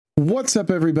What's up,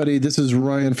 everybody? This is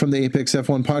Ryan from the Apex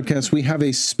F1 podcast. We have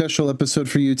a special episode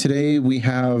for you today. We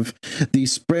have the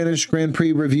Spanish Grand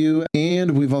Prix review,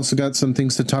 and we've also got some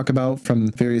things to talk about from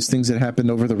various things that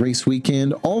happened over the race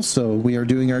weekend. Also, we are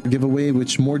doing our giveaway,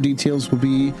 which more details will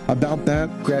be about that.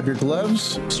 Grab your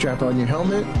gloves, strap on your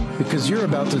helmet, because you're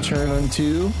about to turn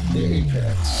onto the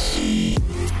Apex.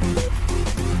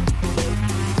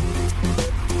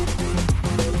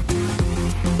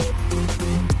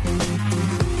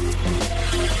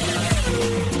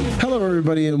 Hello,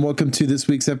 everybody, and welcome to this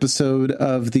week's episode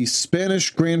of the Spanish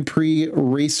Grand Prix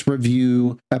race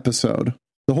review episode.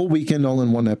 The whole weekend all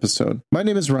in one episode. My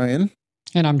name is Ryan.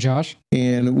 And I'm Josh.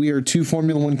 And we are two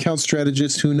Formula One count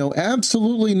strategists who know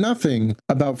absolutely nothing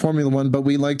about Formula One, but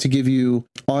we like to give you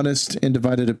honest and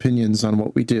divided opinions on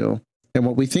what we do and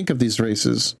what we think of these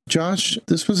races. Josh,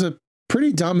 this was a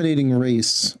pretty dominating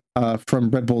race from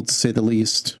Red Bull, to say the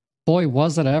least. Boy,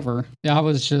 was it ever. Yeah, I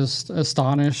was just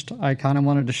astonished. I kind of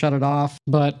wanted to shut it off.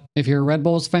 But if you're a Red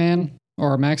Bulls fan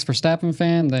or a Max Verstappen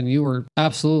fan, then you were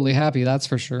absolutely happy, that's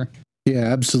for sure. Yeah,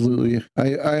 absolutely.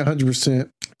 I 100%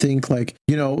 think, like,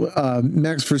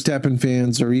 Max Verstappen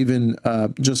fans or even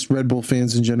just Red Bull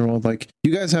fans in general, like,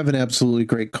 you guys have an absolutely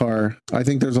great car. I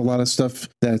think there's a lot of stuff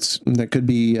that could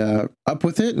be up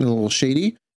with it and a little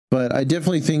shady. But I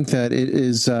definitely think that it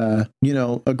is, a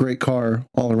great car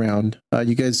all around.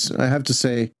 You guys, I have to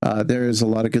say, there is a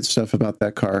lot of good stuff about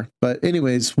that car. But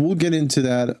anyways, we'll get into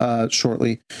that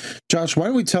shortly. Josh, why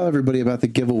don't we tell everybody about the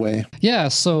giveaway? Yeah,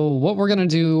 so what we're going to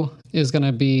do is going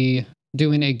to be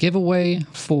doing a giveaway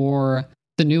for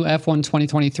the new F1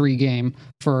 2023 game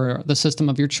for the system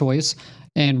of your choice.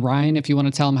 And Ryan, if you want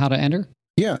to tell them how to enter.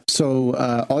 Yeah, so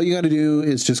all you got to do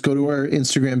is just go to our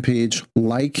Instagram page,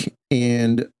 like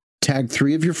and tag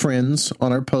 3 of your friends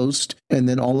on our post, and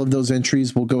then all of those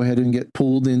entries will go ahead and get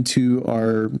pulled into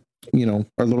our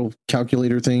little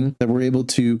calculator thing that we're able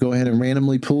to go ahead and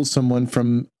randomly pull someone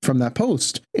from that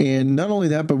post. And not only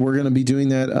that, but we're going to be doing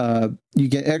that. You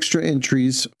get extra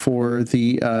entries for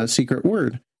the secret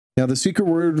word. Now, the secret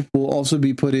word will also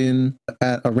be put in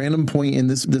at a random point in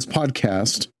this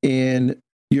podcast, and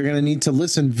you're going to need to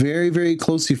listen very, very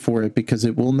closely for it because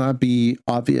it will not be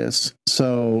obvious.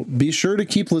 So be sure to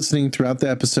keep listening throughout the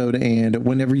episode. And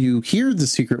whenever you hear the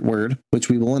secret word, which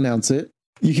we will announce it,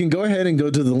 you can go ahead and go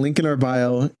to the link in our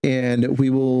bio, and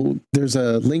there's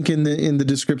a link in the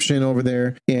description over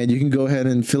there, and you can go ahead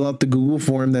and fill out the Google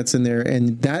form that's in there.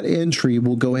 And that entry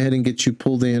will go ahead and get you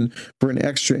pulled in for an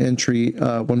extra entry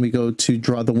when we go to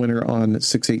draw the winner on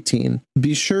 6/18.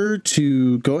 Be sure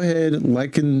to go ahead,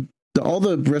 and all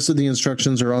the rest of the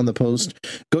instructions are on the post.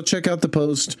 Go check out the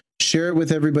post, share it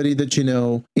with everybody that you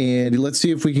know, and let's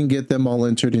see if we can get them all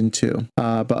entered into.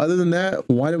 But other than that,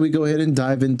 why don't we go ahead and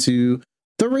dive into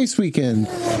the race weekend?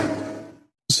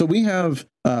 So we have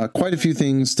quite a few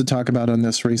things to talk about on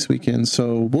this race weekend.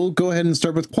 So we'll go ahead and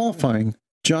start with qualifying.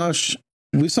 Josh,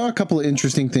 we saw a couple of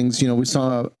interesting things. We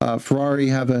saw Ferrari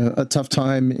have a tough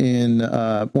time in,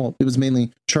 it was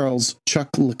mainly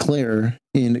Chuck Leclerc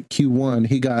in Q1.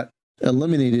 He got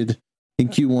eliminated in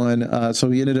Q1,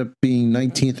 so he ended up being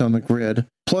 19th on the grid.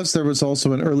 Plus, there was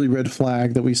also an early red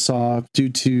flag that we saw due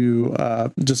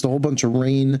to just a whole bunch of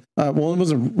rain. It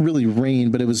wasn't really rain,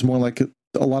 but it was more like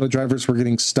a lot of drivers were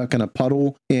getting stuck in a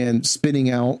puddle and spinning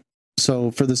out.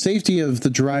 So for the safety of the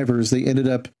drivers, they ended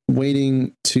up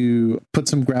waiting to put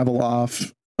some gravel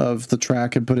off of the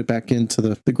track and put it back into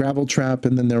the gravel trap.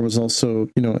 And then there was also,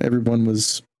 everyone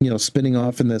was, spinning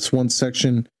off in this one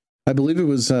section. I believe it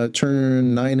was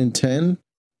turn 9 and 10.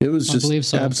 It was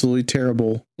just absolutely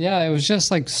terrible. Yeah, it was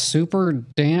just like super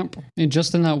damp and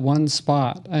just in that one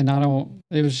spot. And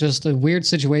it was just a weird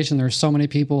situation. There were so many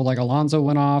people, like Alonso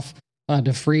went off,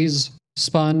 De Vries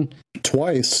spun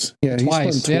twice. Yeah, he spun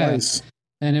twice. Yeah.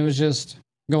 And it was just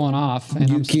going off. And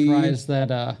Yuki, I'm surprised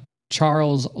that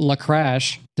Charles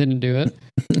Lecrash didn't do it.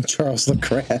 Charles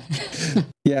Lecrash.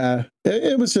 Yeah,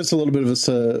 it was just a little bit of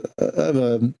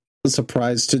a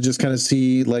surprise to just kind of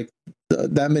see like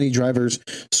that many drivers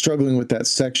struggling with that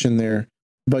section there.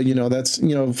 But that's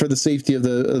for the safety of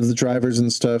the drivers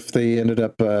and stuff, they ended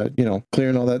up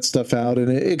clearing all that stuff out,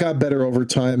 and it got better over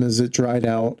time as it dried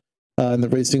out, and the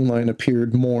racing line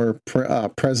appeared more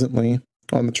presently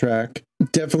on the track.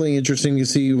 Definitely interesting to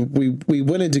see. We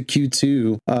went into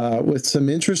Q2 with some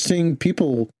interesting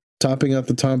people topping up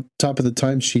the top of the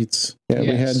timesheets. Yeah,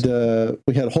 yes.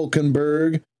 we had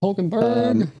Hulkenberg.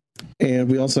 And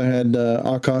we also had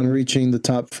Ocon reaching the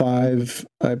top 5,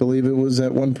 I believe it was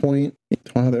at one point.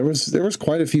 There was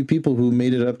quite a few people who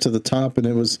made it up to the top, and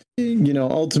it was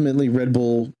ultimately Red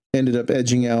Bull ended up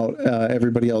edging out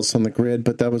everybody else on the grid.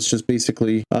 But that was just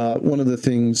basically one of the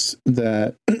things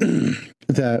that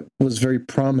that was very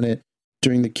prominent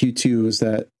during the Q2 is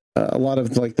that a lot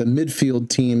of like the midfield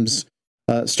teams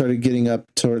started getting up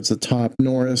towards the top.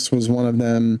 Norris was one of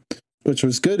them, which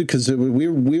was good because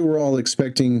we were all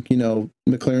expecting,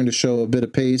 McLaren to show a bit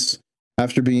of pace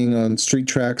after being on street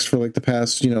tracks for like the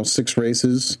past, 6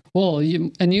 races. Well,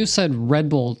 you said Red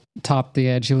Bull topped the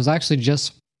edge. It was actually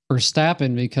just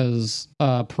Verstappen because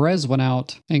Perez went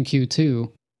out in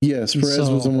Q2. Yes, Perez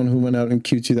was the one who went out in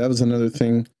Q2. That was another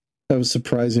thing that was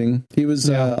surprising. He was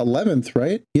 11th,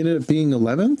 right? He ended up being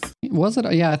 11th. Was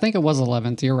it? Yeah, I think it was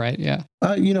 11th. You're right. Yeah.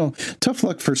 Tough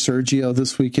luck for Sergio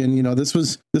this weekend. This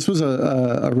was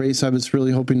a race I was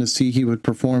really hoping to see he would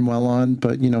perform well on,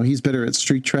 but he's better at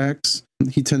street tracks.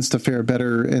 He tends to fare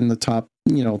better in the top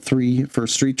 3 for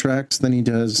street tracks than he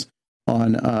does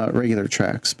on regular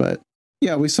tracks. But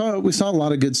yeah, we saw a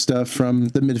lot of good stuff from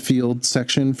the midfield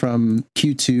section from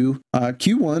Q2.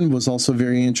 Q1 was also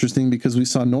very interesting because we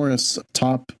saw Norris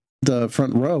top the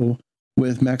front row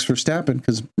with Max Verstappen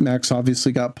because Max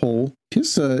obviously got pole.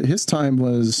 His time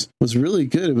was really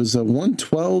good. It was a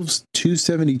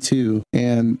 1:12.272,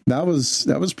 and that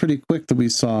was pretty quick that we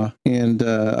saw. And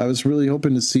I was really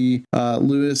hoping to see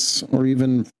Lewis or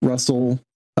even Russell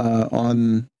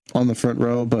on the front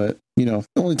row, but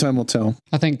only time will tell.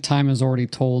 I think time is already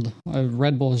told.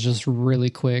 Red Bull is just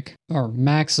really quick, or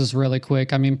Max is really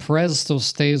quick. I mean, Perez still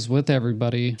stays with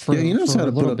everybody for he knows how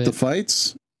to put up bit. the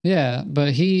fights. Yeah,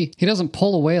 but he doesn't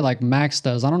pull away like Max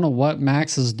does. I don't know what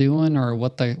Max is doing or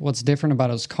what's different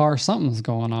about his car. Something's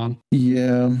going on.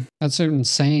 Yeah, that's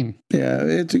insane. Yeah,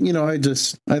 I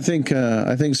think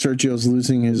Sergio's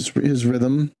losing his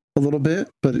rhythm a little bit,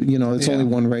 but it's only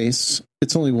one race.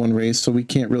 It's only one race, so we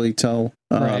can't really tell.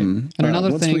 Right. And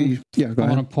another thing I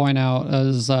want to point out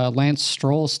is Lance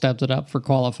Stroll stepped it up for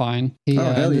qualifying. He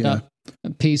ended up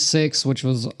P6, which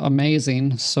was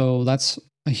amazing. So that's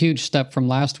a huge step from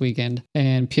last weekend.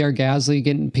 And Pierre Gasly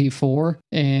getting P4.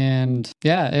 And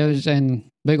and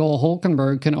big old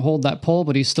Hulkenberg couldn't hold that pole,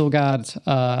 but he still got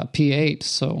P8.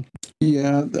 So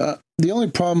yeah, the only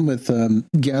problem with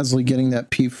Gasly getting that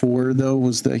P4 though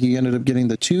was that he ended up getting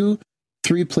the 2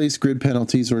 3-place grid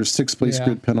penalties or a 6-place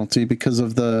grid penalty because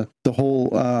of the whole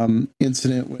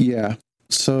incident. Yeah.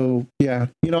 So yeah,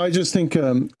 I just think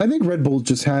I think Red Bull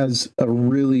just has a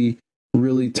really,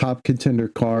 really top contender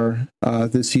car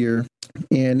this year,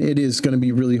 and it is going to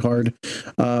be really hard.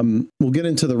 We'll get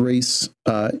into the race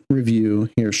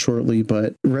review here shortly,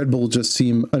 but Red Bull just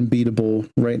seem unbeatable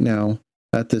right now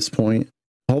at this point.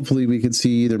 Hopefully we could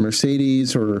see either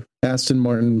Mercedes or Aston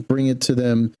Martin bring it to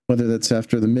them, whether that's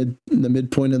after the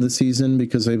midpoint of the season,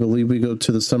 because I believe we go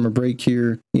to the summer break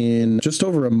here in just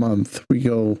over a month. We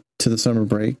go to the summer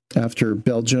break after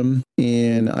Belgium,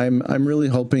 and I'm really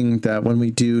hoping that when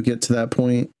we do get to that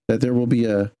point, that there will be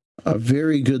a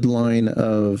very good line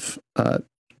of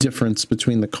difference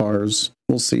between the cars.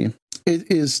 We'll see. It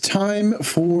is time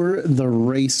for the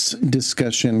race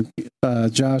discussion.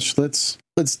 Josh, let's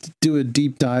do a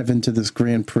deep dive into this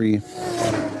Grand Prix.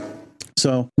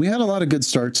 So we had a lot of good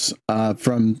starts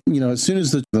from, as soon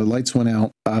as the lights went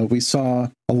out, we saw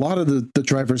a lot of the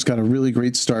drivers got a really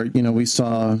great start. We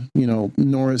saw,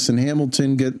 Norris and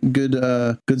Hamilton get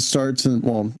good starts, and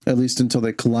well, at least until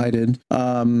they collided.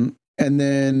 And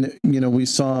then, we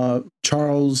saw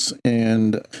Charles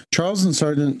and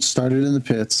Sargent started in the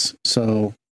pits.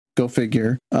 So go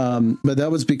figure. But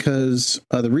that was because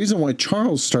the reason why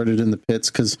Charles started in the pits,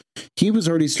 because he was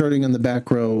already starting in the back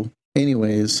row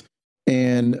anyways.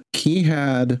 And he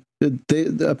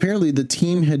apparently the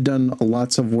team had done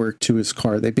lots of work to his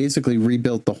car. They basically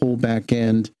rebuilt the whole back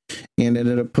end and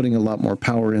ended up putting a lot more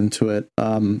power into it,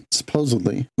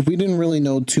 supposedly. We didn't really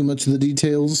know too much of the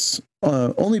details,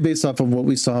 only based off of what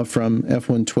we saw from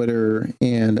F1 Twitter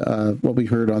and what we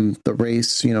heard on the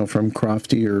race, from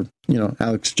Crofty or,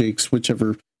 Alex Jakes,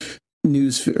 whichever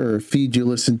news or feed you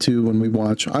listen to when we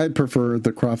watch. I prefer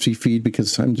the Crofty feed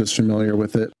because I'm just familiar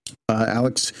with it.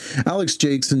 Alex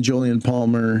Jakes and Julian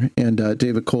Palmer and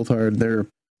David Coulthard,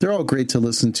 they're all great to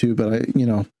listen to, but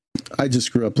I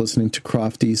just grew up listening to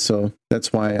Crofty, so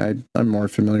that's why I'm more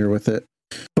familiar with it.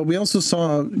 But we also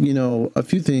saw, a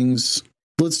few things.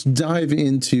 Let's dive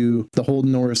into the whole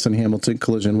Norris and Hamilton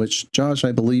collision, which, Josh,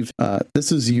 I believe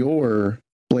this is your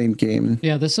blame game.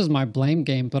 Yeah, this is my blame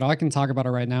game, but I can talk about it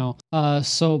right now.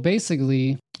 So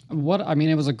basically, it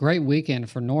was a great weekend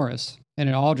for Norris, and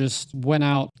it all just went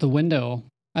out the window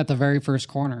at the very first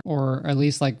corner, or at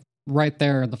least like right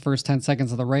there, the first 10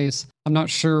 seconds of the race. I'm not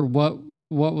sure what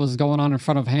what was going on in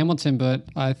front of Hamilton, but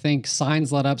I think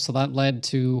signs let up, so that led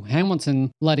to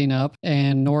Hamilton letting up,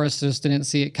 and Norris just didn't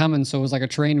see it coming, so it was like a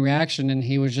train reaction, and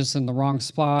he was just in the wrong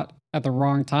spot at the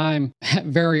wrong time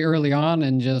very early on,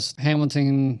 and just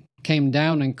Hamilton came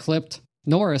down and clipped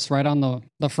Norris right on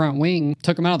the front wing,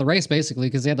 took him out of the race basically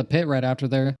because he had the pit right after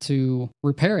there to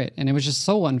repair it. And it was just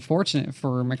so unfortunate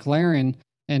for McLaren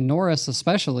and Norris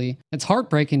especially. It's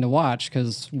heartbreaking to watch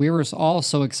because we were all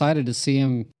so excited to see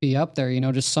him be up there,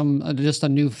 just a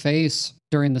new face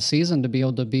during the season to be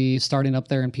able to be starting up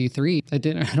there in P3.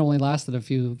 It only lasted a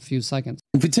few seconds.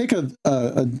 If we take a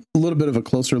little bit of a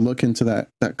closer look into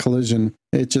that collision,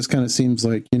 it just kind of seems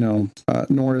like,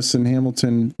 Norris and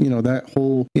Hamilton, that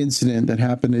whole incident that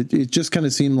happened, it just kind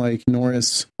of seemed like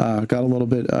Norris got a little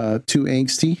bit too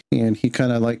angsty, and he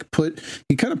kind of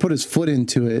put his foot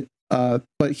into it.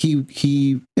 But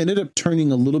he ended up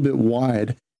turning a little bit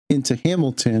wide into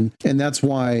Hamilton, and that's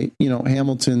why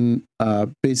Hamilton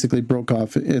basically broke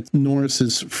off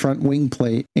Norris's front wing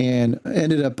plate and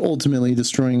ended up ultimately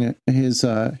destroying his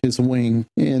wing,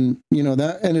 and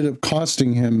that ended up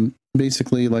costing him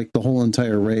basically like the whole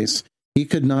entire race. He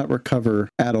could not recover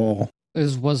at all.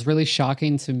 Was really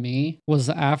shocking to me was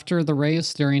after the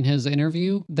race during his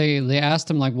interview, they asked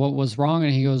him like what was wrong,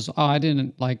 and he goes, "Oh, I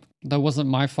didn't that wasn't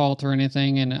my fault or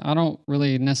anything," and I don't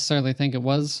really necessarily think it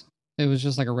was. It was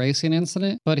just like a racing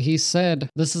incident. But he said,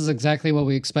 this is exactly what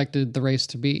we expected the race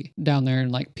to be down there in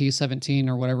like P17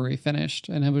 or whatever he finished.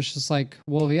 And it was just like,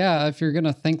 well, yeah, if you're going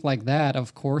to think like that,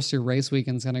 of course your race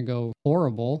weekend's going to go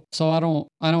horrible. So I don't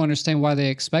understand why they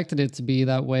expected it to be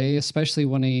that way, especially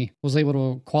when he was able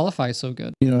to qualify so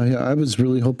good. I was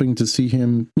really hoping to see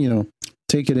him,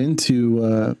 take it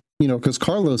into, because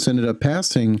Carlos ended up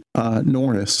passing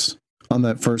Norris on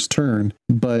that first turn.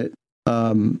 But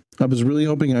I was really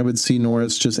hoping I would see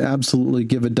Norris just absolutely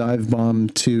give a dive bomb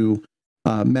to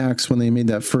Max when they made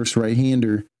that first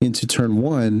right-hander into turn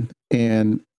one,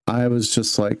 and I was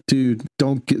just like, dude,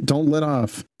 don't let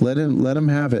off. Let him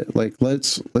have it. Like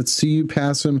let's see you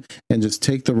pass him and just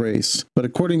take the race. But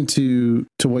according to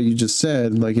what you just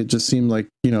said, like it just seemed like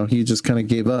he just kind of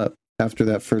gave up after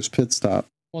that first pit stop.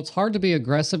 Well, it's hard to be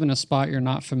aggressive in a spot you're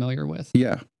not familiar with.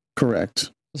 Yeah,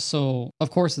 correct. So,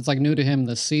 of course, it's like new to him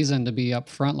this season to be up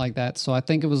front like that. So I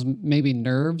think it was maybe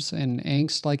nerves and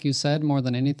angst, like you said, more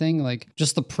than anything, like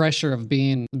just the pressure of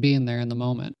being there in the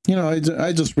moment.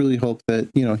 I just really hope that,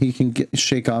 he can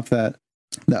shake off that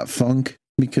funk,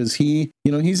 because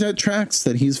he's at tracks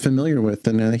that he's familiar with,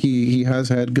 and he has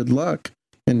had good luck.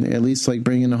 And at least like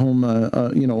bringing home,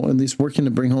 at least working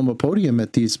to bring home a podium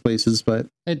at these places. But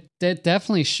it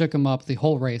definitely shook him up the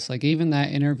whole race. Like even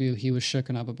that interview, he was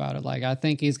shooken up about it. Like I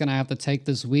think he's going to have to take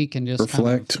this week and just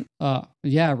reflect.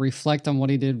 Reflect on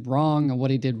what he did wrong and what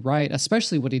he did right,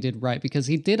 especially what he did right, because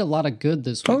he did a lot of good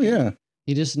this week. Oh yeah.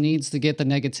 He just needs to get the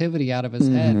negativity out of his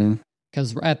head.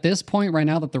 Because at this point right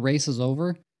now that the race is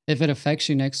over, if it affects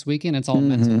you next weekend, it's all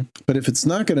mental. But if it's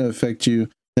not going to affect you,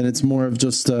 then it's more of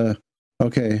just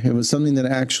okay, it was something that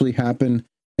actually happened,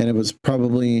 and it was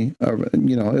probably,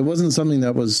 it wasn't something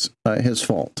that was his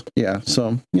fault. Yeah,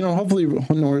 so, hopefully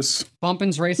Norris...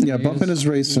 Bumpin's racing. Yeah, Bumpin is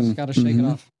racing. Got to shake it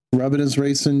off. Rubbin is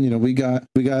racing. We got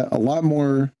a lot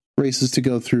more races to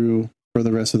go through for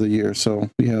the rest of the year,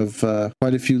 so we have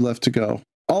quite a few left to go.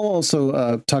 I'll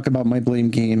also talk about my blame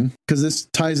game, because this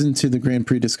ties into the Grand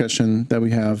Prix discussion that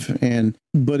we have,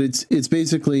 but it's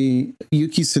basically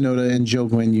Yuki Tsunoda and Joe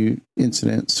Guanyu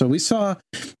incident. So we saw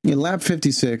in lap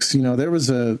 56, there was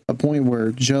a point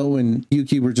where Joe and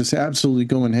Yuki were just absolutely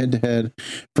going head to head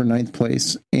for ninth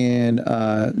place, and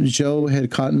Joe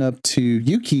had caught up to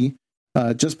Yuki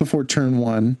just before turn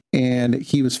one, and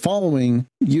he was following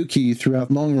Yuki throughout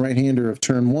long right-hander of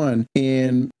turn one,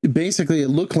 and basically it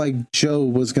looked like Joe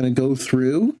was going to go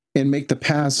through and make the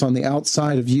pass on the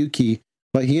outside of Yuki,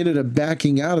 but he ended up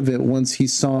backing out of it once he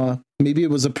saw, maybe it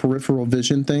was a peripheral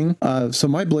vision thing. So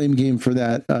my blame game for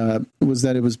that was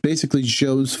that it was basically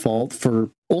Joe's fault for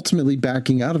ultimately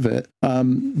backing out of it,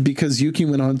 because Yuki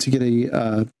went on to get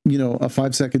a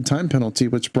 5-second time penalty,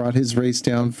 which brought his race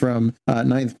down from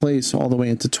ninth place all the way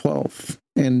into 12th.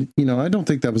 And, I don't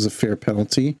think that was a fair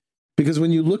penalty, because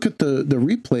when you look at the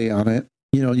replay on it,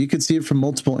 you could see it from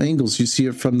multiple angles. You see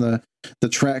it from the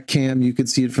track cam, you could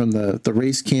see it from the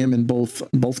race cam in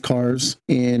both cars.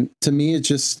 And to me, it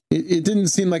didn't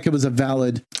seem like it was a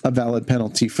valid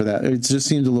penalty for that. It just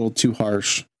seemed a little too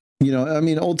harsh.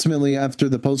 Ultimately after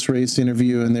the post-race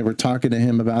interview and they were talking to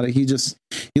him about it, he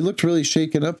looked really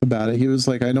shaken up about it. He was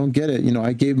like, I don't get it.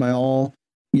 I gave my all,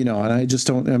 and I just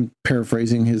don't, I'm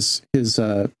paraphrasing his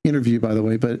interview, by the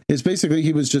way, but it's basically,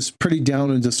 he was just pretty down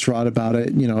and distraught about it.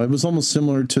 It was almost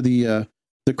similar to the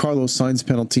the Carlos Sainz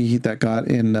penalty that got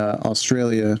in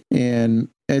Australia, and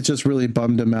it just really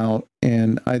bummed him out.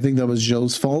 And I think that was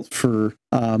Joe's fault for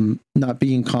not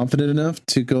being confident enough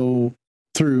to go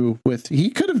through with. He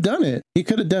could have done it.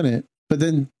 But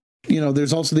then,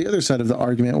 there's also the other side of the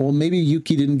argument. Well, maybe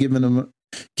Yuki didn't give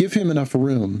him enough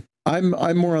room.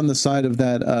 I'm more on the side of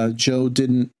that. Joe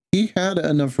didn't. He had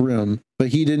enough room, but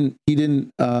he didn't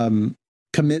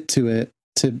commit to it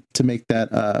to make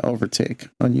that overtake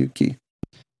on Yuki.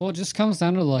 Well, it just comes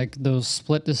down to like those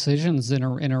split decisions in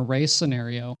a race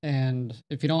scenario, and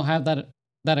if you don't have that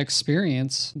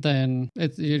experience, then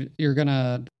you're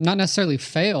gonna not necessarily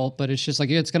fail, but it's just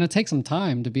like it's gonna take some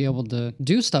time to be able to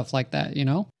do stuff like that,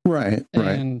 Right.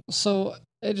 And so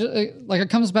it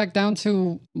comes back down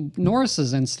to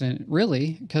Norris's incident,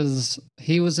 really, because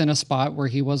he was in a spot where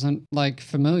he wasn't like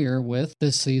familiar with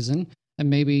this season, and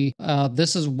maybe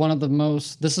this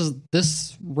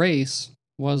race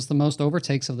was the most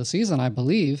overtakes of the season, I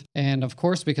believe. And of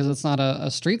course, because it's not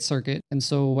a street circuit. And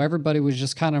so everybody was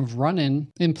just kind of running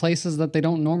in places that they're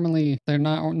not normally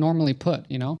put,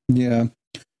 Yeah.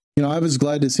 I was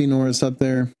glad to see Norris up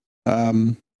there.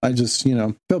 I just,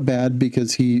 felt bad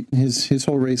because his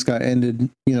whole race got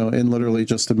ended, in literally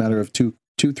just a matter of two,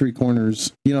 3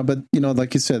 corners, but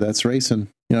like you said, that's racing,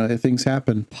 things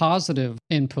happen. Positive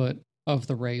input of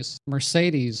the race.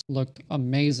 Mercedes looked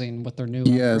amazing with their new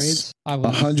upgrades. I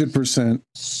was 100%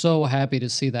 so happy to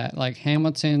see that. Like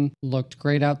Hamilton looked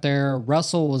great out there.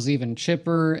 Russell was even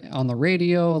chipper on the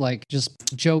radio, like just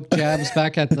joke jabs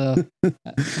back at the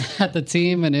at the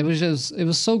team, and it was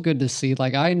so good to see.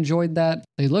 Like I enjoyed that.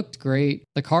 They looked great.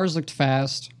 The cars looked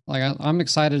fast. Like I'm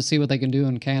excited to see what they can do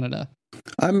in Canada.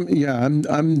 I'm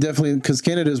definitely, because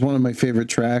Canada is one of my favorite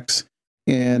tracks.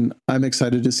 And I'm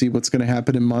excited to see what's going to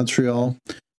happen in Montreal.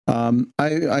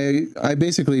 I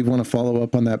basically want to follow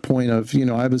up on that point of,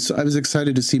 I was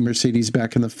excited to see Mercedes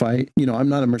back in the fight. I'm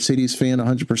not a Mercedes fan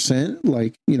 100%.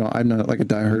 Like, I'm not like a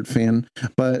diehard fan,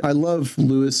 but I love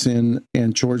Lewis and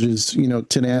George's,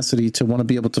 tenacity to want to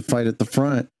be able to fight at the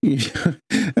front.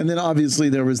 And then obviously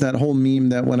there was that whole meme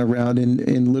that went around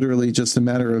in literally just a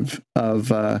matter of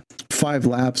 5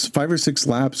 or 6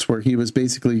 laps where he was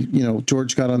basically,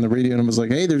 George got on the radio and was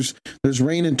like, hey, there's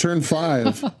rain in turn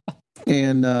 5.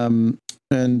 And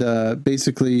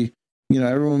basically,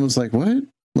 everyone was like, what?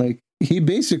 Like he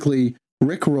basically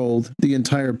rickrolled the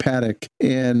entire paddock,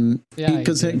 and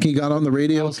because he got on the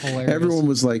radio, everyone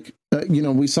was like,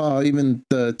 we saw even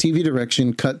the TV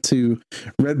direction cut to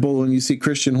Red Bull, and you see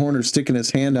Christian Horner sticking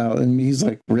his hand out, and he's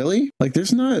like, really? Like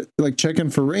there's not like checking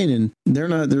for rain, and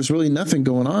there's really nothing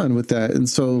going on with that. And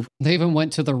so they even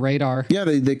went to the radar. Yeah,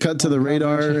 they cut to the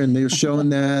radar and they were showing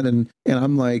that, and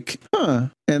I'm like, huh.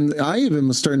 And I even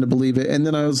was starting to believe it. And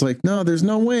then I was like, no, there's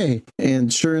no way.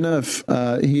 And sure enough,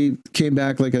 he came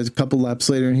back like a couple laps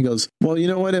later and he goes, well, you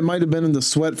know what? It might have been in the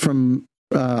sweat from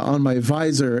on my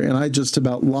visor, and I just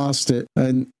about lost it.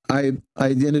 And I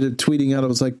ended up tweeting out, I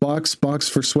was like, box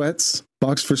for sweats,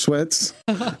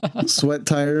 sweat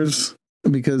tires,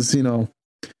 because, it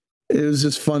was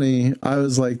just funny. I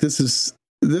was like, this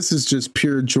is just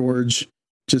pure George,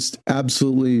 just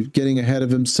absolutely getting ahead of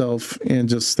himself and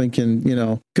just thinking,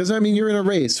 because you're in a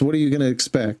race. What are you going to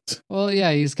expect? Well,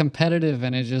 yeah, he's competitive,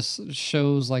 and it just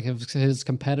shows like his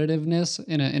competitiveness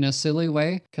in a silly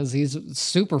way, because he's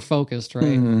super focused, right?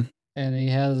 Mm-hmm. And he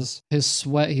has his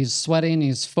sweat. He's sweating.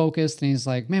 He's focused, and he's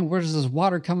like, "Man, where's this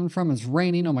water coming from? It's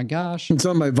raining. Oh my gosh! It's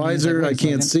on my visor. I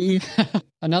can't see."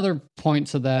 Another point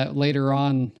to that, later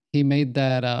on, he made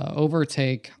that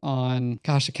overtake on.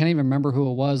 Gosh, I can't even remember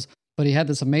who it was, but he had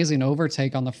this amazing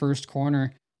overtake on the first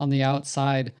corner on the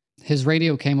outside. His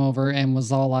radio came over and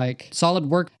was all like, "Solid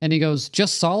work," and he goes,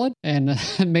 "Just solid," and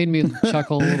it made me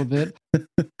chuckle a little bit.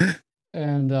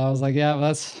 And I was like,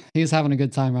 yeah, he's having a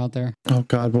good time out there. Oh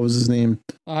God, what was his name?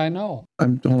 I know.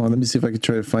 Hold on, let me see if I can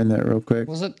try to find that real quick.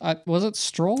 Was it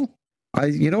Stroll?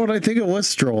 You know what? I think it was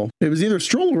Stroll. It was either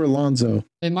Stroll or Alonso.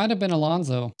 It might have been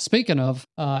Alonso. Speaking of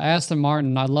Aston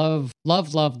Martin, I love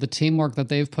the teamwork that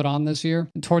they've put on this year.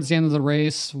 And towards the end of the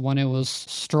race, when it was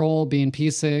Stroll being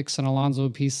P6 and Alonso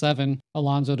P7,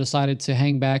 Alonso decided to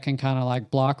hang back and kind of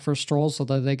like block for Stroll so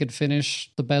that they could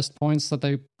finish the best points that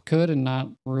they could and not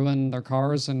ruin their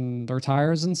cars and their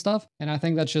tires and stuff. And I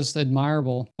think that's just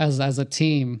admirable as a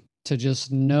team to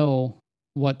just know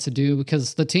what to do,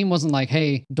 because the team wasn't like,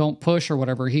 hey, don't push or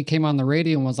whatever. He came on the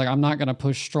radio and was like, I'm not going to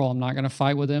push Stroll. I'm not going to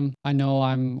fight with him. I know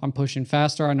I'm pushing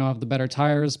faster. I know I have the better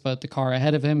tires, but the car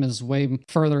ahead of him is way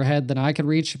further ahead than I could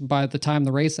reach by the time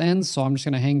the race ends. So I'm just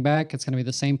going to hang back. It's going to be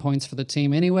the same points for the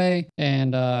team anyway.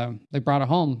 And they brought it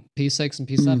home, P6 and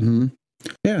P7. Mm-hmm.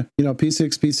 Yeah,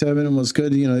 P6, P7 was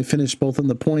good. They finished both in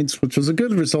the points, which was a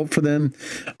good result for them.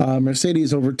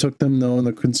 Mercedes overtook them, though, in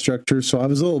the constructors, so I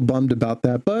was a little bummed about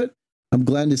that. But I'm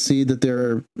glad to see that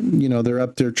they're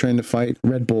up there trying to fight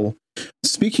Red Bull.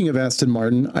 Speaking of Aston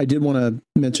Martin, I did want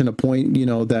to mention a point,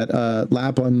 that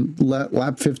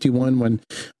lap 51 when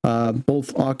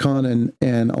both Ocon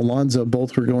and Alonso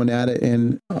both were going at it,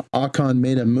 and Ocon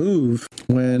made a move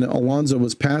when Alonso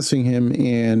was passing him,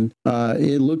 and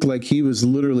it looked like he was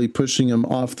literally pushing him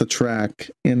off the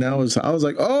track. And I was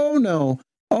like, oh no,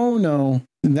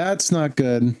 that's not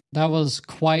good. That was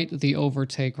quite the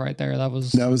overtake right there. That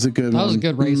was a good one. That was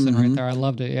good racing right there. I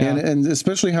loved it. Yeah, and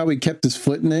especially how he kept his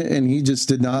foot in it, and he just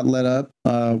did not let up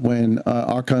when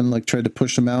Ocon tried to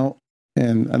push him out,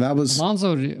 and that was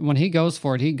Alonso. When he goes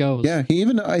for it, he goes. Yeah,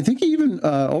 I think he even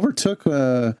overtook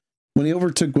when he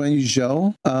overtook Guan Yu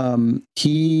Zhou.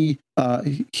 He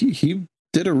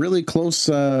did a really close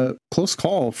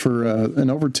call for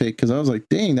an overtake, because I was like,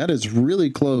 dang, that is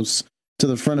really close to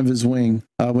the front of his wing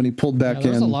when he pulled back in.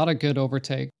 There's a lot of good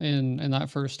overtake in that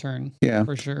first turn. Yeah,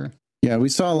 for sure. Yeah, we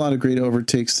saw a lot of great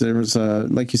overtakes. There was,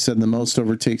 like you said, the most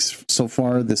overtakes so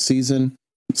far this season.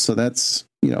 So that's,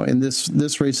 in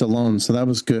this race alone. So that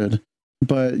was good.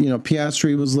 But,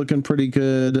 Piastri was looking pretty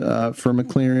good for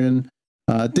McLaren.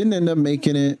 Didn't end up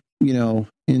making it,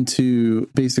 into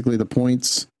basically the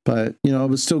points. But, it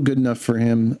was still good enough for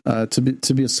him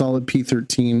to be a solid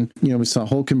P13. We saw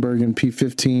Hulkenberg in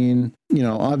P15.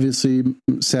 Obviously,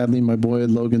 sadly, my boy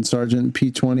Logan Sargent,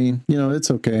 P20.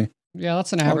 It's okay. Yeah,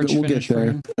 that's an average finish for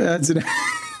him. That's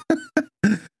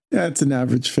an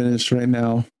average finish right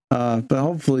now. But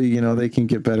hopefully, they can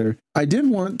get better. I did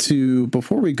want to,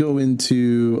 before we go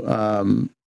into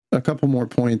a couple more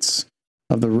points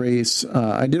of the race,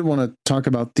 I did want to talk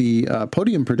about the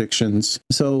podium predictions.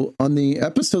 So on the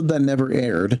episode that never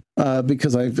aired,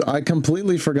 because I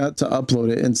completely forgot to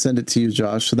upload it and send it to you,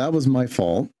 Josh. So that was my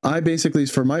fault. I basically,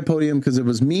 for my podium, because it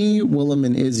was me, Willem,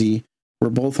 and Izzy, we're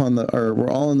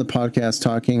all in the podcast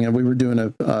talking, and we were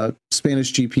doing a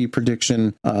Spanish GP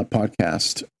prediction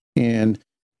podcast. And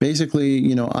basically,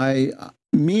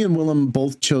 me and Willem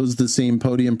both chose the same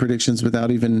podium predictions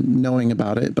without even knowing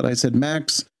about it. But I said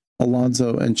Max,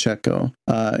 Alonso, and Checo,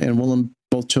 and Willem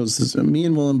both chose this. Me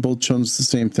and Willem both chose the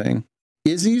same thing.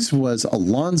 Izzy's was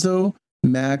Alonso,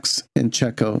 Max, and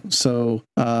Checo. So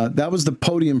that was the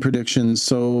podium prediction.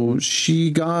 So she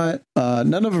got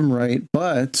none of them right,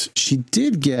 but she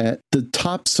did get the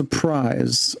top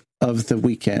surprise of the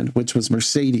weekend, which was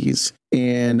Mercedes.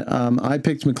 And I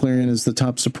picked McLaren as the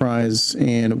top surprise,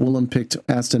 and Willem picked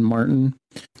Aston Martin.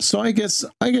 So I guess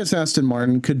Aston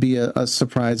Martin could be a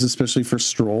surprise, especially for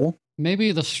Stroll.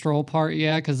 Maybe the Stroll part,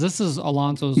 yeah, because this is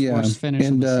Alonso's worst finish.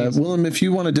 And Willem, if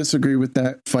you want to disagree with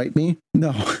that, fight me.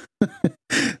 No.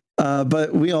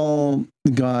 But we all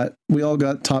got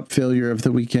top failure of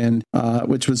the weekend,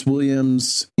 which was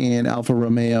Williams and Alfa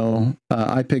Romeo.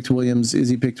 I picked Williams.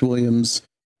 Izzy picked Williams.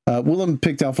 Willem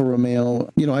picked Alfa Romeo.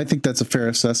 I think that's a fair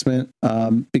assessment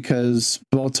because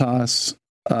Bottas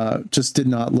just did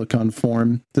not look on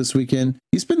form this weekend.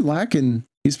 He's been lacking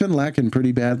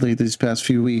pretty badly these past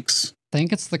few weeks. I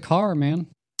think it's the car, man.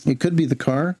 It could be the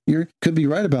car. You could be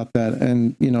right about that.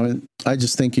 And, I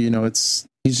just think,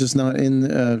 he's just not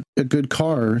in a good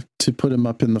car to put him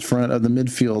up in the front of the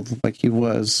midfield like he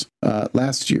was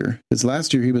last year. Because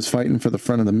last year he was fighting for the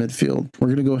front of the midfield. We're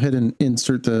going to go ahead and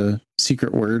insert the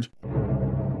secret word.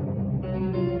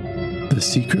 The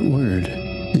secret word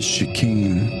is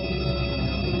chicane.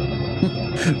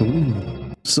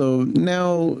 So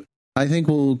now I think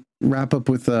we'll wrap up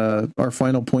with our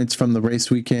final points from the race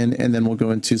weekend, and then we'll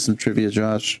go into some trivia,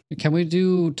 Josh. Can we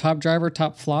do top driver,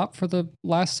 top flop for the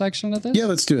last section of this? Yeah,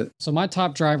 let's do it. So my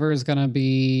top driver is going to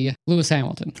be Lewis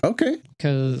Hamilton. Okay.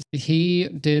 Because he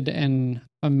did an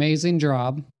amazing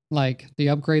job. Like, the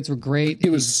upgrades were great. He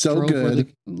was so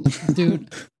good.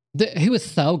 Dude, he was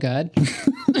so good.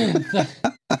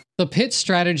 The pit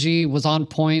strategy was on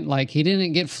point. Like, he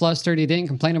didn't get flustered. He didn't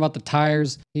complain about the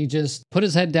tires. He just put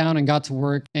his head down and got to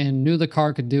work and knew the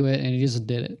car could do it, and he just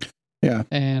did it. Yeah.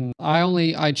 And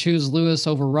I choose Lewis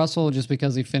over Russell just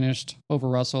because he finished over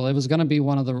Russell. It was going to be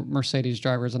one of the Mercedes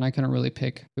drivers, and I couldn't really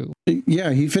pick who.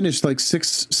 Yeah, he finished like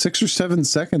six or 7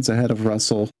 seconds ahead of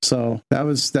Russell. So that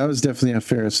was definitely a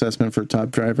fair assessment for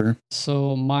top driver.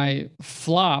 So my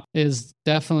flop is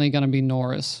definitely going to be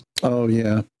Norris. Oh,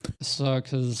 yeah. So,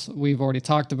 because we've already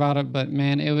talked about it, but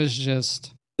man, it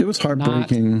was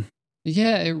heartbreaking.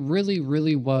 Yeah, it really,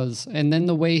 really was. And then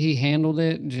the way he handled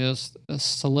it just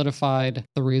solidified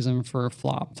the reason for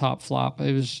top flop.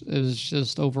 It was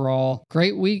just overall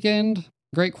great weekend,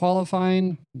 great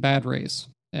qualifying, bad race.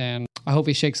 and I hope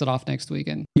he shakes it off next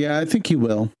weekend. Yeah, I think he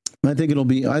will. I think it'll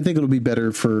be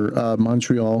better for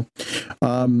Montreal.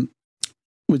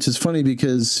 Which is funny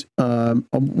because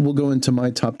we'll go into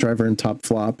my top driver and top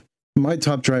flop. My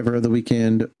top driver of the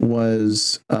weekend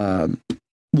was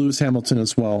Lewis Hamilton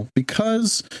as well,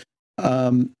 because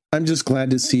I'm just glad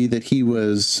to see that he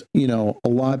was, a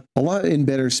lot in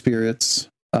better spirits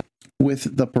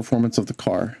with the performance of the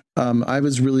car. I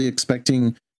was really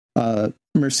expecting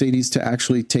Mercedes to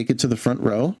actually take it to the front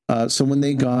row. So when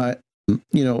they got, a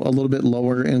little bit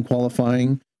lower in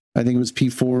qualifying, I think it was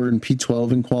P4 and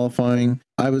P12 in qualifying,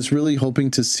 I was really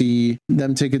hoping to see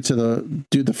them take it to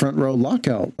do the front row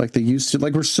lockout like they used to,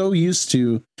 like we're so used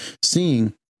to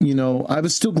seeing. I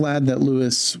was still glad that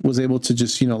Lewis was able to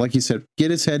just, like you said,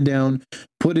 get his head down,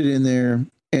 put it in there,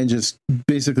 and just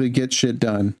basically get shit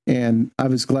done. And I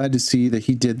was glad to see that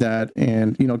he did that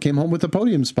and, came home with a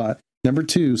podium spot, number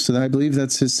 2. So I believe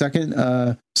that's his second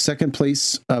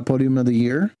place podium of the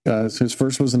year. His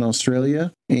first was in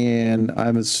Australia. And I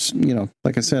was,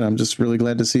 like I said, I'm just really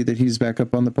glad to see that he's back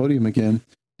up on the podium again.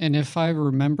 And if I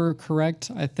remember correct,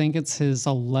 I think it's his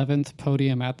 11th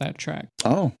podium at that track.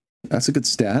 Oh, that's a good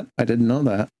stat. I didn't know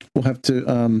that. We'll have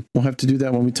to do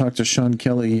that when we talk to Sean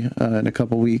Kelly in a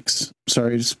couple weeks.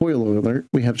 Sorry, spoiler alert.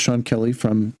 We have Sean Kelly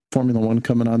from Formula One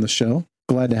coming on the show.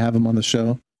 Glad to have him on the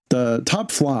show. The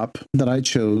top flop that I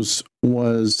chose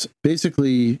was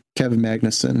basically Kevin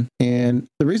Magnussen. And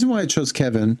the reason why I chose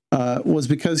Kevin was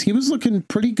because he was looking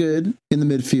pretty good in the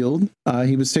midfield.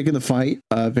 He was taking the fight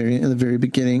in the very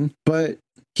beginning, but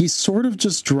he sort of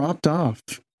just dropped off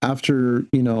after,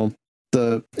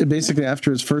 basically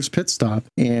after his first pit stop.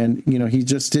 And, he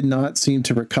just did not seem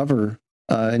to recover.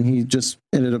 And he just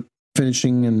ended up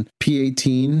finishing in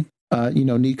P18.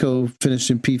 Nico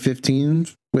finished in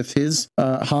P15 with his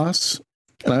Haas.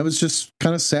 And I was just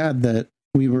kind of sad that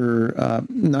we were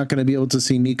not going to be able to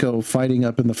see Nico fighting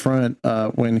up in the front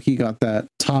when he got that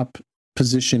top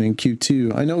position in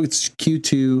Q2. I know it's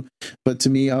Q2, but to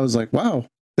me, I was like, wow,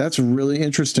 that's really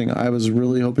interesting. I was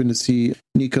really hoping to see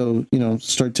Nico,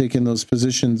 start taking those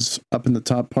positions up in the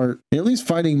top part, at least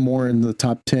fighting more in the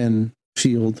top 10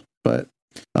 field. But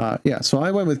so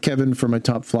I went with Kevin for my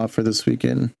top flop for this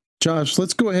weekend. Josh,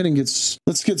 let's go ahead and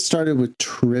let's get started with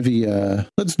trivia.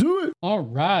 Let's do it. All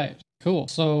right, cool.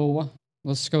 So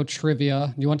let's go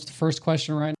trivia. You want the first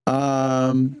question, right?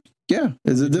 Yeah.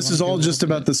 This is all just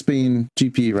about the Spain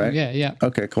GP, right? Yeah.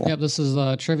 Okay, cool. Yep, this is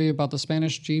trivia about the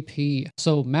Spanish GP.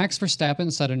 So Max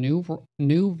Verstappen set a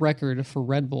new record for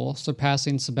Red Bull,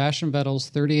 surpassing Sebastian Vettel's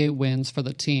 38 wins for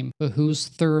the team. But who's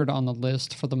third on the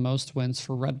list for the most wins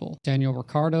for Red Bull? Daniel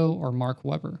Ricciardo or Mark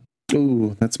Webber?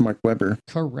 Ooh, that's Mark Webber.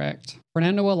 Correct.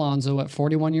 Fernando Alonso, at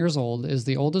 41 years old, is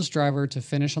the oldest driver to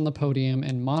finish on the podium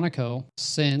in Monaco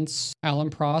since Alan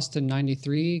Prost in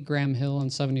 93, Graham Hill in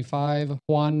 75,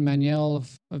 Juan Manuel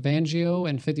Fangio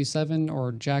in 57,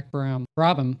 or Jack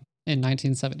Brabham in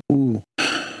 1970. Ooh,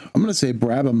 I'm going to say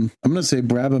Brabham. I'm going to say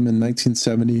Brabham in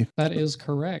 1970. That is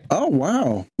correct. Oh,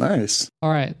 wow. Nice.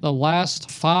 All right. The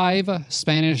last 5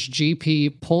 Spanish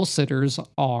GP pole sitters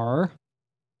are...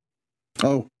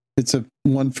 Oh, it's a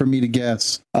one for me to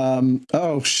guess.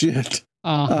 Oh, shit.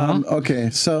 Okay,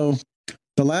 so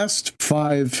the last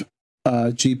 5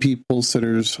 GP pole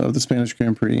sitters of the Spanish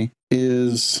Grand Prix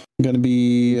is going to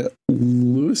be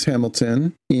Lewis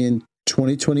Hamilton in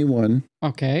 2021.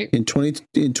 Okay. In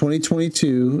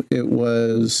 2022, it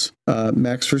was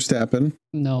Max Verstappen.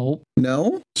 No.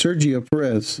 Sergio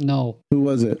Perez. No. Who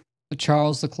was it?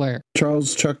 Charles Leclerc.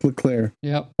 Chuck Leclerc.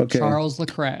 Yep. Okay. Charles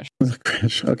Leclerc.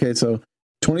 Okay, so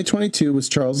 2022 was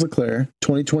Charles Leclerc.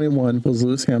 2021 was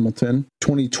Lewis Hamilton.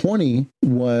 2020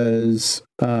 was,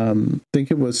 I think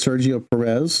it was Sergio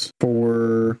Perez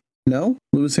for, no,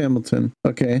 Lewis Hamilton.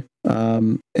 Okay.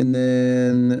 And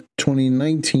then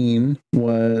 2019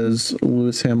 was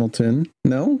Lewis Hamilton.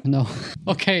 No.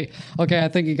 Okay. I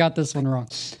think you got this one wrong.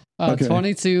 Okay.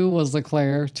 22 was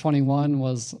Leclerc, 21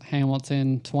 was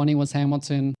Hamilton, 20 was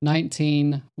Hamilton,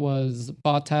 19 was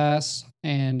Bottas,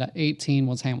 and 18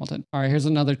 was Hamilton. All right, here's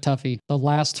another toughie. The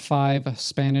last 5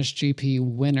 Spanish GP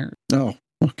winners. Oh,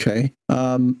 okay.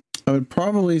 I would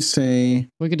probably say...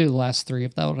 We could do the last 3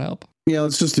 if that would help. Yeah,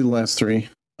 let's just do the last 3.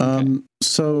 Okay.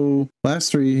 So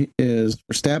last 3 is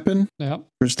Verstappen,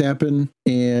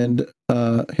 and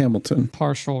Hamilton.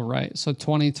 Partial right. So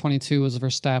 2022 was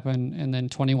Verstappen, and then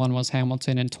 21 was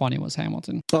Hamilton, and 20 was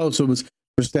Hamilton. Oh, so it was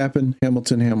Verstappen,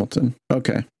 Hamilton.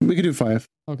 Okay, we could do 5.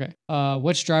 Okay.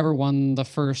 Which driver won the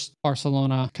first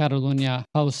Barcelona Catalunya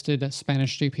hosted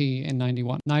Spanish GP in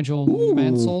 91? Nigel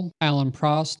Mansell, Alan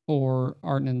Prost, or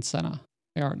Ayrton Senna?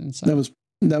 That was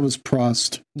That was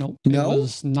Prost. Nope. No? It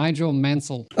was Nigel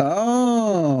Mansell.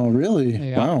 Oh, really?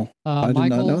 Yeah. Wow. I did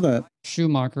Michael not know that.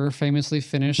 Schumacher famously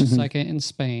finished Mhm. second in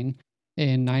Spain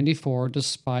in 94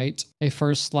 despite a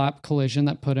first lap collision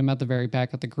that put him at the very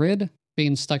back of the grid,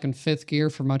 being stuck in fifth gear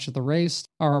for much of the race,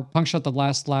 or punctured the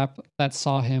last lap that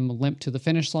saw him limp to the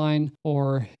finish line,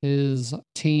 or his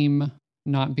team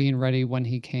not being ready when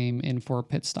he came in for a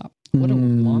pit stop. What a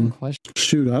long question.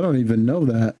 Shoot, I don't even know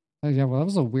that. Oh, yeah, well, that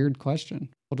was a weird question.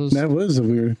 That was a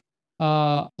weird.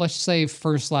 Let's say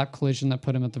first lap collision that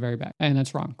put him at the very back. And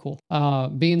that's wrong. Cool.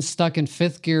 Being stuck in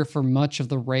fifth gear for much of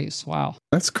the race. Wow.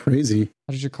 That's crazy.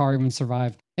 How did your car even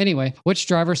survive? Anyway, which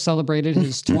driver celebrated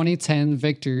his 2010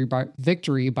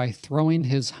 victory by throwing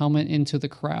his helmet into the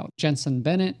crowd? Jenson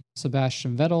Bennett,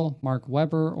 Sebastian Vettel, Mark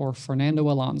Webber, or Fernando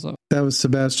Alonso? That was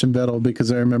Sebastian Vettel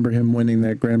because I remember him winning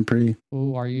that Grand Prix.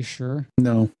 Oh, are you sure?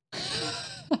 No.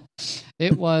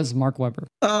 It was Mark Webber.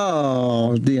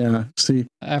 Oh, yeah. See,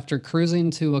 After cruising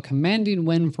to a commanding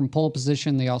win from pole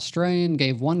position, the Australian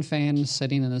gave one fan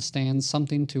sitting in the stands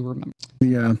something to remember.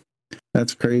 yeah,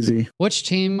 that's crazy. Which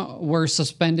team were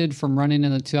suspended from running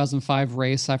in the 2005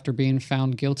 race after being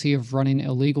found guilty of running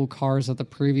illegal cars at the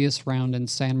previous round in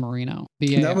San Marino?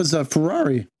 BAR. That was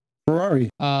Ferrari.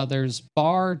 There's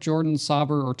Bar, Jordan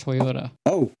Sauber, or Toyota.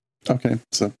 Oh, okay.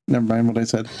 So never mind what I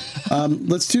said.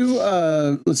 Let's do,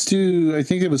 I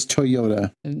think it was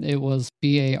Toyota. And it was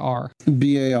BAR.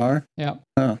 BAR. Yeah.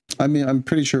 I mean, I'm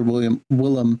pretty sure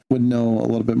Willem would know a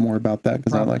little bit more about that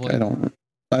because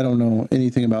I don't know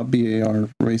anything about BAR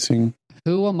racing.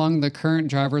 Who among the current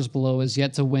drivers below is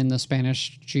yet to win the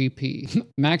Spanish GP?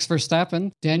 Max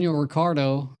Verstappen, Daniel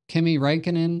Ricciardo, Kimi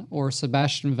Räikkönen, or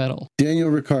Sebastian Vettel? Daniel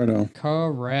Ricciardo.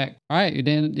 Correct. All right, you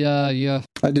didn't. Yeah.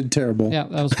 I did terrible. Yeah,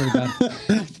 that was pretty bad.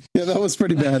 Yeah, that was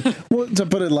pretty bad. Well, to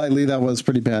put it lightly, that was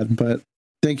pretty bad. But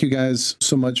thank you guys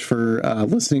so much for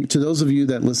listening. To those of you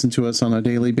that listen to us on a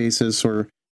daily basis, or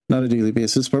not a daily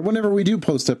basis, but whenever we do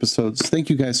post episodes, thank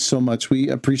you guys so much. We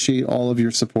appreciate all of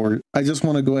your support. I just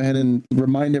want to go ahead and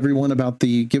remind everyone about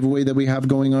the giveaway that we have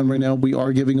going on right now. We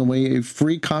are giving away a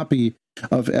free copy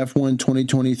of F1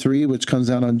 2023, which comes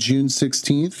out on June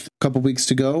 16th, a couple weeks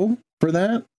to go for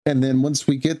that. And then once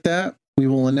we get that, we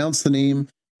will announce the name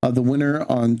of the winner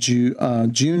on June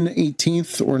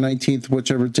 18th or 19th,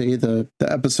 whichever day the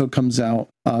episode comes out.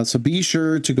 So be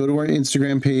sure to go to our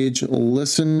Instagram page,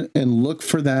 listen and look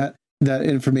for that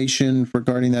information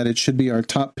regarding that. It should be our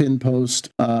top pin post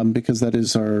because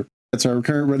that's our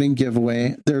current running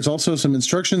giveaway. There's also some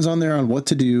instructions on there on what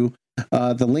to do.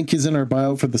 The link is in our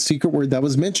bio for the secret word that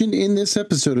was mentioned in this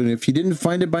episode. And if you didn't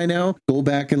find it by now, go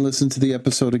back and listen to the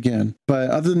episode again. But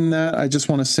other than that, I just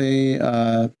want to say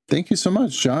thank you so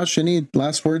much. Josh, any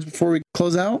last words before we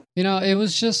close out? It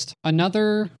was just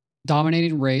another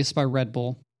dominating race by Red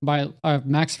Bull, by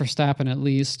Max Verstappen at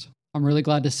least. I'm really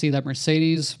glad to see that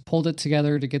Mercedes pulled it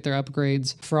together to get their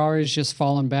upgrades. Ferrari's just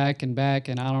falling back, and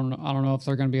I don't know if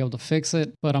they're going to be able to fix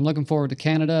it, but I'm looking forward to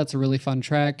Canada. It's a really fun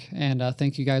track, and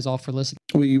thank you guys all for listening.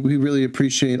 We really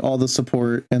appreciate all the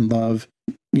support and love.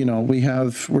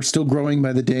 We're still growing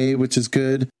by the day, which is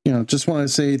good. Just want to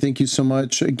say thank you so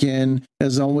much again.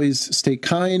 As always, stay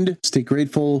kind, stay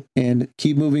grateful, and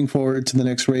keep moving forward to the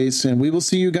next race. And we will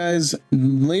see you guys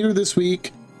later this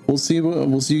week. We'll see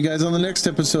you guys on the next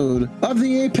episode of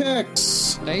the Apex.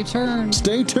 Stay turned.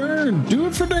 Do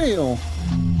it for Dale.